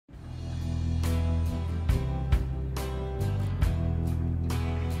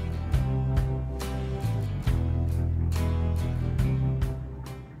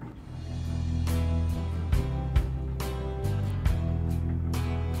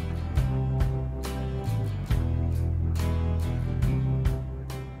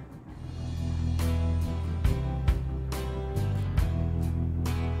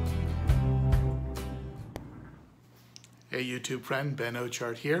Hey YouTube friend, Ben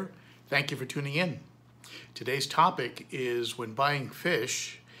Ochart here. Thank you for tuning in. Today's topic is when buying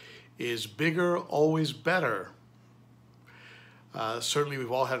fish, is bigger always better? Certainly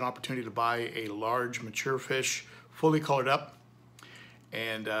we've all had an opportunity to buy a large mature fish fully colored up,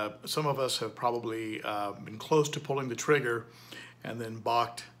 and some of us have probably been close to pulling the trigger and then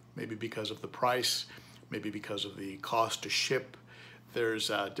balked, maybe because of the price, maybe because of the cost to ship.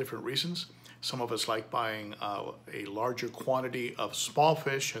 There's different reasons. Some of us like buying a larger quantity of small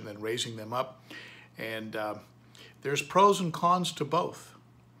fish and then raising them up. And there's pros and cons to both.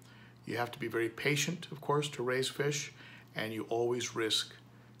 You have to be very patient, of course, to raise fish, and you always risk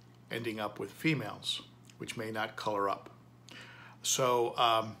ending up with females, which may not color up. So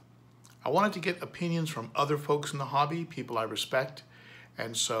I wanted to get opinions from other folks in the hobby, people I respect,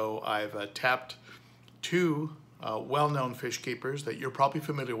 and so I've tapped two well-known fish keepers that you're probably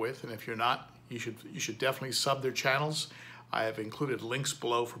familiar with, and if you're not, you should definitely sub their channels. I have included links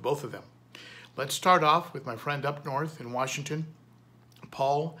below for both of them. Let's start off with my friend up north in Washington,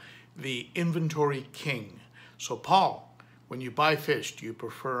 Paul, the inventory king. So Paul, when you buy fish, do you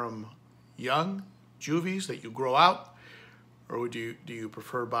prefer them young, juvies that you grow out, or do you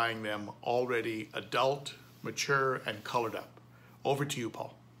prefer buying them already adult, mature, and colored up? Over to you,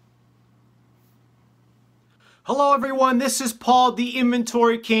 Paul. Hello everyone, this is Paul, the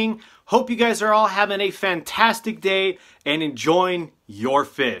Inventory King. Hope you guys are all having a fantastic day and enjoying your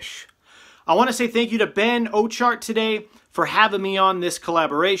fish. I want to say thank you to Ben Ochart today for having me on this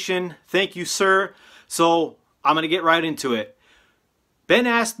collaboration. Thank you, sir. So I'm going to get right into it. Ben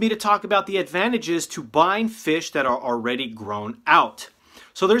asked me to talk about the advantages to buying fish that are already grown out.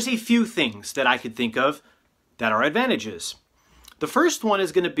 So there's a few things that I could think of that are advantages. The first one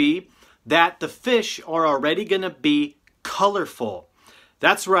is going to be that the fish are already going to be colorful.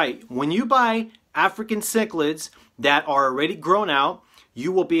 That's right. When you buy African cichlids that are already grown out,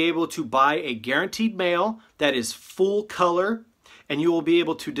 you will be able to buy a guaranteed male that is full color, and you will be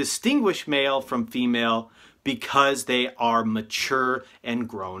able to distinguish male from female because they are mature and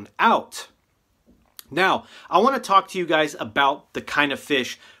grown out. Now, I want to talk to you guys about the kind of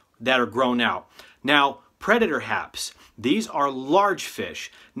fish that are grown out. Now, predator haps. These are large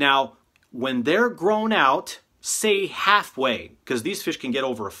fish. Now, when they're grown out, say halfway, because these fish can get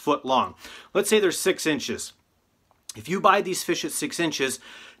over a foot long. Let's say they're 6 inches. If you buy these fish at 6 inches,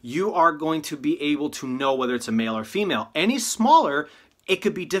 you are going to be able to know whether it's a male or female. Any smaller, it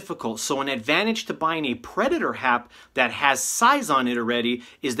could be difficult. So an advantage to buying a predator hap that has size on it already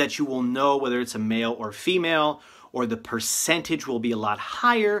is that you will know whether it's a male or female, or the percentage will be a lot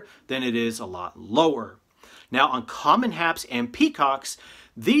higher than it is a lot lower. Now on common haps and peacocks,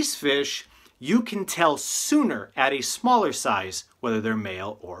 these fish, you can tell sooner at a smaller size whether they're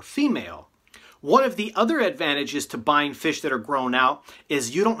male or female. One of the other advantages to buying fish that are grown out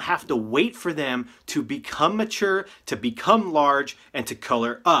is you don't have to wait for them to become mature, to become large, and to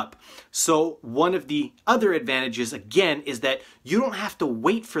color up. So one of the other advantages, again, is that you don't have to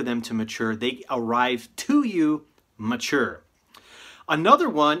wait for them to mature. They arrive to you mature. Another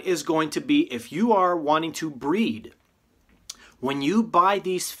one is going to be if you are wanting to breed. When you buy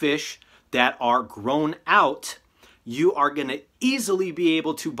these fish that are grown out, you are going to easily be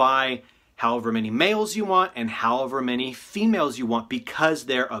able to buy however many males you want and however many females you want because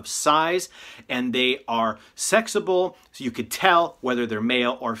they're of size and they are sexable, so you could tell whether they're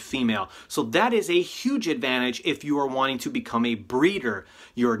male or female. So that is a huge advantage if you are wanting to become a breeder.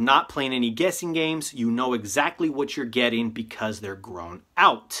 You're not playing any guessing games. You know exactly what you're getting because they're grown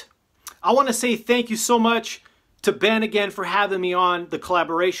out. I want to say thank you so much to Ben again for having me on the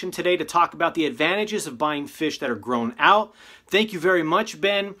collaboration today to talk about the advantages of buying fish that are grown out. Thank you very much,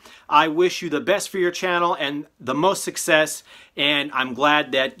 Ben. I wish you the best for your channel and the most success, and I'm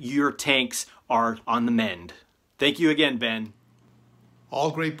glad that your tanks are on the mend. Thank you again, Ben.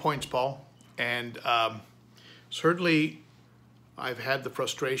 All great points, Paul. And certainly I've had the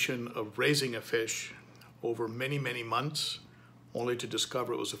frustration of raising a fish over many, many months only to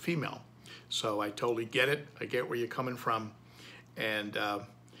discover it was a female. So I totally get it. I get where you're coming from. And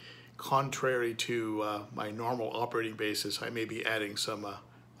contrary to my normal operating basis, I may be adding some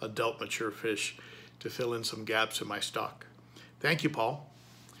adult mature fish to fill in some gaps in my stock. Thank you, Paul.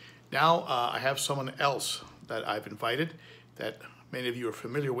 Now I have someone else that I've invited that many of you are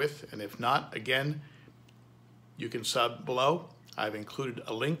familiar with. And if not, again, you can sub below. I've included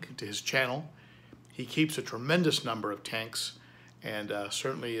a link to his channel. He keeps a tremendous number of tanks and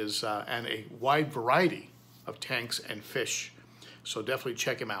certainly is and a wide variety of tanks and fish. So definitely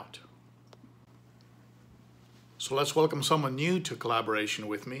check him out. So let's welcome someone new to collaboration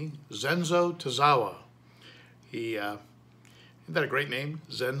with me, Zenzo Tazawa. He Isn't that a great name?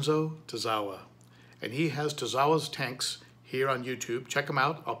 Zenzo Tazawa. And he has Tazawa's tanks here on YouTube. Check him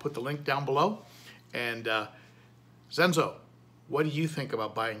out. I'll put the link down below. And Zenzo, what do you think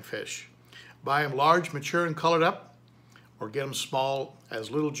about buying fish? Buy them large, mature, and colored up, or get them small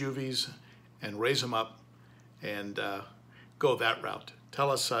as little juvies and raise them up and go that route.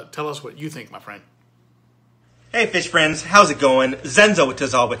 Tell us what you think, my friend. Hey fish friends, how's it going? Zenzo with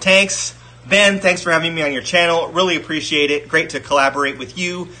Tazawa Tanks. Ben, thanks for having me on your channel. Really appreciate it. Great to collaborate with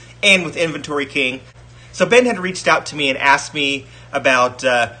you and with Inventory King. So Ben had reached out to me and asked me about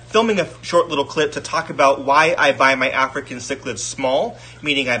filming a short little clip to talk about why I buy my African cichlids small,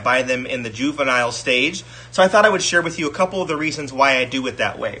 meaning I buy them in the juvenile stage. So I thought I would share with you a couple of the reasons why I do it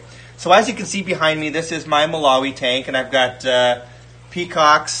that way. So as you can see behind me, this is my Malawi tank, and I've got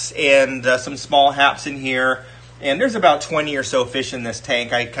peacocks and some small haps in here. And there's about 20 or so fish in this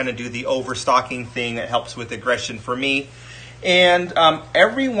tank. I kind of do the overstocking thing that helps with aggression for me. And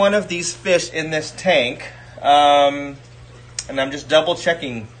every one of these fish in this tank, and I'm just double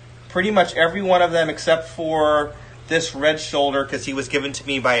checking, pretty much every one of them except for this red shoulder, because he was given to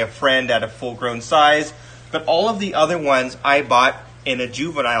me by a friend at a full grown size. But all of the other ones I bought in a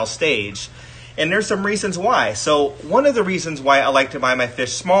juvenile stage. And there's some reasons why. So one of the reasons why I like to buy my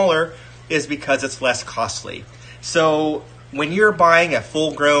fish smaller is because it's less costly. So when you're buying a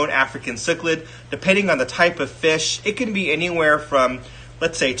full-grown African cichlid, depending on the type of fish, it can be anywhere from,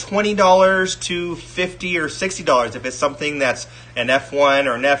 let's say, $20 to $50 or $60 if it's something that's an F1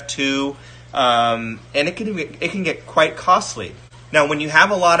 or an F2, and it can get quite costly. Now, when you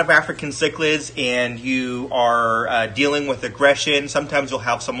have a lot of African cichlids and you are dealing with aggression, sometimes you'll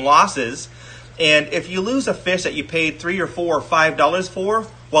have some losses. And if you lose a fish that you paid $3 or $4 or $5 for,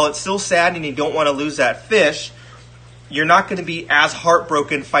 while it's still sad and you don't want to lose that fish, you're not going to be as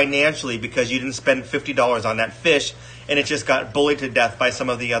heartbroken financially because you didn't spend $50 on that fish and it just got bullied to death by some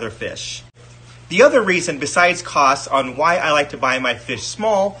of the other fish. The other reason besides costs on why I like to buy my fish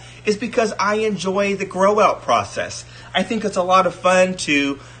small is because I enjoy the grow out process. I think it's a lot of fun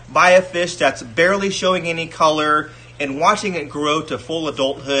to buy a fish that's barely showing any color and watching it grow to full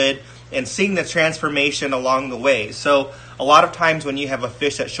adulthood and seeing the transformation along the way. So a lot of times when you have a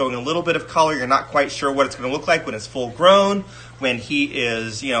fish that's showing a little bit of color, you're not quite sure what it's going to look like when it's full grown, when he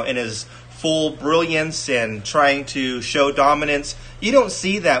is, in his full brilliance and trying to show dominance. You don't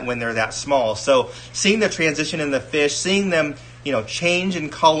see that when they're that small. So seeing the transition in the fish, seeing them, change in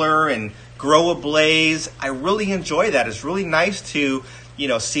color and grow a blaze, I really enjoy that. It's really nice to,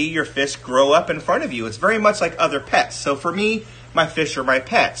 see your fish grow up in front of you. It's very much like other pets. So for me, my fish are my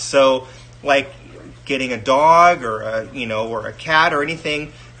pets. So like getting a dog or a cat or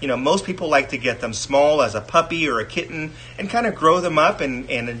anything, most people like to get them small as a puppy or a kitten and kind of grow them up and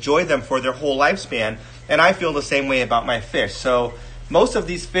enjoy them for their whole lifespan. And I feel the same way about my fish. So most of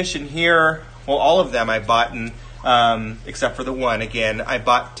these fish in here, well, all of them I bought in, except for the one, again, I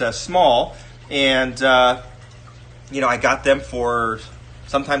bought small, and I got them for,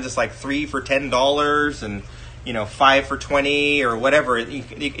 sometimes it's like 3 for $10 and 5 for $20 or whatever.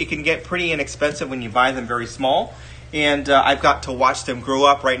 It can get pretty inexpensive when you buy them very small. And I've got to watch them grow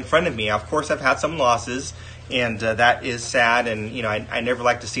up right in front of me. Of course, I've had some losses, and that is sad. And, I never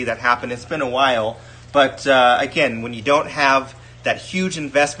like to see that happen. It's been a while. But, again, when you don't have that huge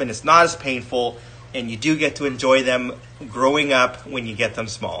investment, it's not as painful, and you do get to enjoy them growing up when you get them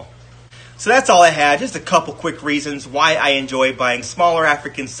small. So that's all I had. Just a couple quick reasons why I enjoy buying smaller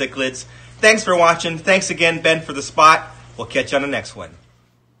African cichlids. Thanks for watching. Thanks again, Ben, for the spot. We'll catch you on the next one.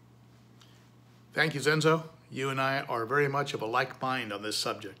 Thank you, Zenzo. You and I are very much of a like mind on this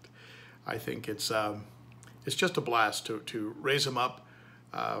subject. I think it's just a blast to raise them up.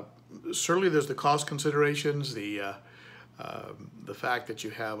 Certainly, there's the cost considerations, the fact that you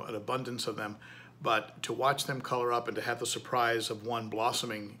have an abundance of them, but to watch them color up and to have the surprise of one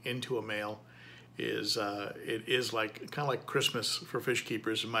blossoming into a male is it is kind of like Christmas for fish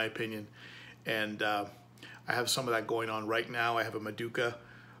keepers, in my opinion. And I have some of that going on right now. I have a Maduka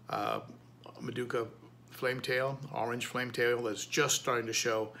flametail, orange flametail, that's just starting to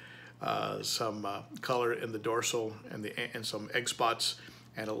show some color in the dorsal and some egg spots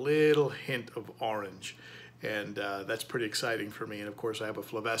and a little hint of orange. And that's pretty exciting for me. And of course I have a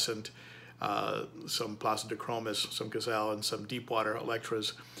flavescent, some placidochromis, some gazelle, and some deep water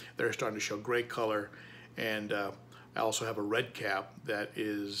electras. They're starting to show great color. And I also have a red cap that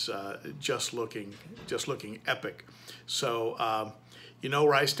is just looking epic. So you know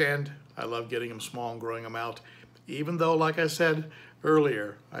where I stand. I love getting them small and growing them out, even though, like I said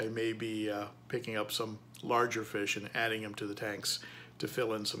earlier, I may be picking up some larger fish and adding them to the tanks to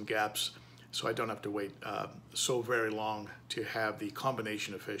fill in some gaps. so I don't have to wait so very long to have the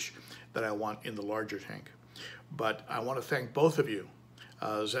combination of fish that I want in the larger tank. But I want to thank both of you,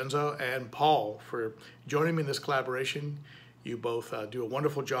 Zenzo and Paul, for joining me in this collaboration. You both do a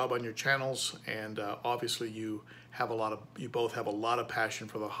wonderful job on your channels, and obviously you both have a lot of passion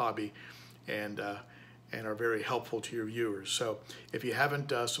for the hobby, and are very helpful to your viewers. So if you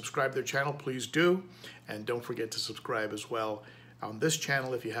haven't subscribed to their channel, please do, and don't forget to subscribe as well on this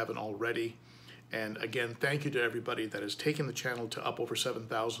channel if you haven't already. And again, thank you to everybody that has taken the channel to up over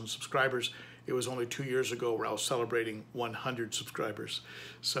 7,000 subscribers. It was only 2 years ago where I was celebrating 100 subscribers.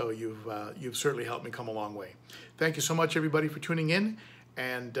 So you've certainly helped me come a long way. Thank you so much, everybody, for tuning in,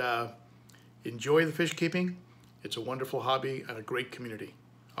 and enjoy the fish keeping. It's a wonderful hobby and a great community.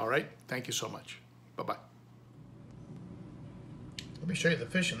 All right, thank you so much. Bye-bye. Let me show you the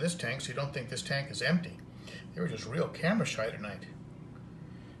fish in this tank so you don't think this tank is empty. They were just real camera shy tonight.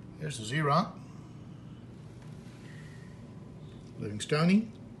 There's the Xerox, living stony,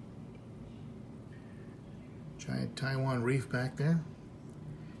 giant Taiwan reef back there,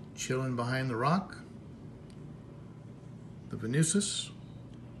 chilling behind the rock, the Venusus,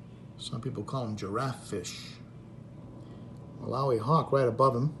 some people call them giraffe fish, Malawi hawk right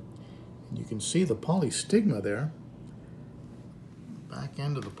above him, and you can see the polystigma there, back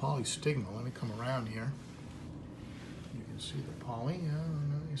end of the polystigma. Let me come around here. You can see the poly,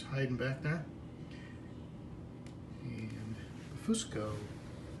 he's hiding back there. And the Fusco.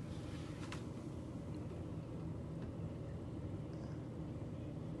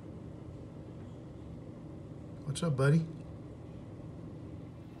 What's up, buddy?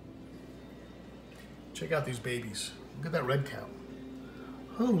 Check out these babies. Look at that red cow.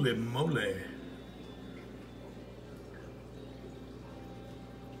 Holy moly.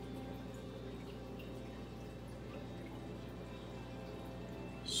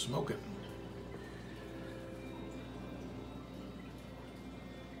 Smoking.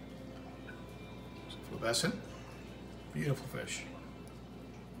 Fluorescent. Beautiful fish.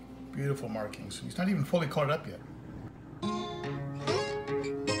 Beautiful markings. He's not even fully colored up yet.